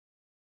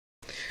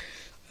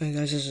Hi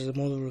guys, this is a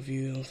model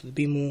review of the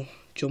Bemo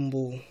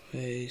Jumbo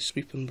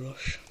sweeping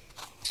brush.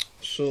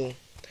 So,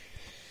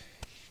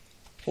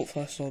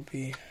 hopefully this will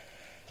be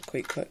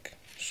quite quick.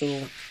 So,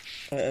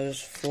 it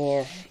is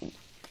for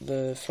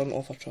the front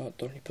of a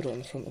tractor. You put it on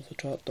the front of the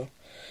tractor.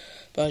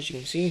 But as you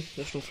can see,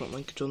 there's no front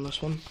linkage on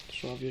this one,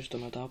 so I've used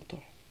an adapter.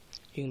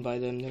 You can buy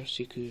them, they're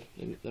Siku,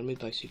 they're made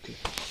by Siku.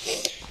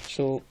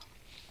 So,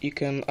 you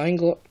can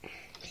angle it,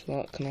 so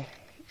that kind of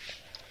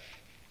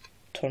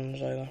turns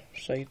either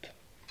side.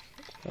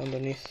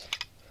 Underneath,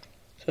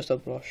 it's just a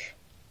brush.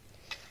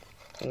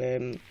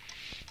 There's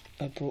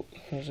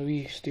a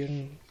wee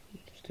steering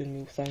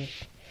wheel thing.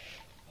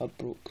 I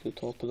broke the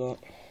top of that,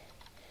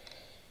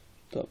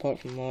 but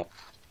apart from that,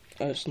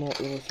 it's not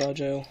really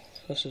fragile.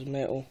 This is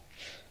metal.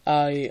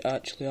 I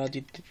actually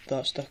added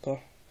that sticker.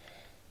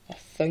 I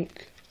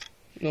think,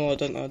 no, I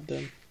didn't add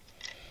them.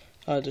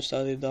 I just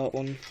added that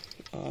one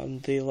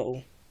and the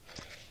little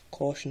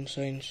caution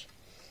signs.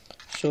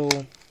 So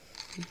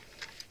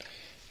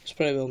it's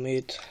pretty well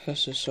made.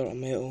 This is sort of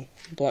metal,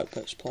 black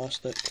bit's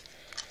plastic.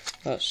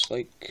 That's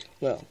like,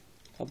 well,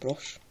 a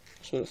brush.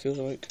 That's what it feels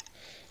like.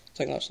 I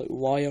think that's like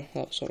wire,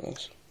 that sort of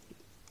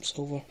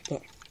silver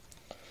bit.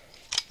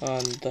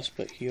 And this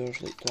bit here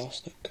is like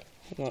plastic.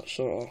 And that's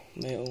sort of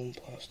metal and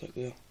plastic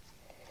there.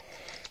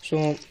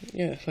 So,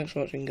 yeah, thanks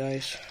for watching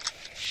guys.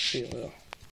 See you later.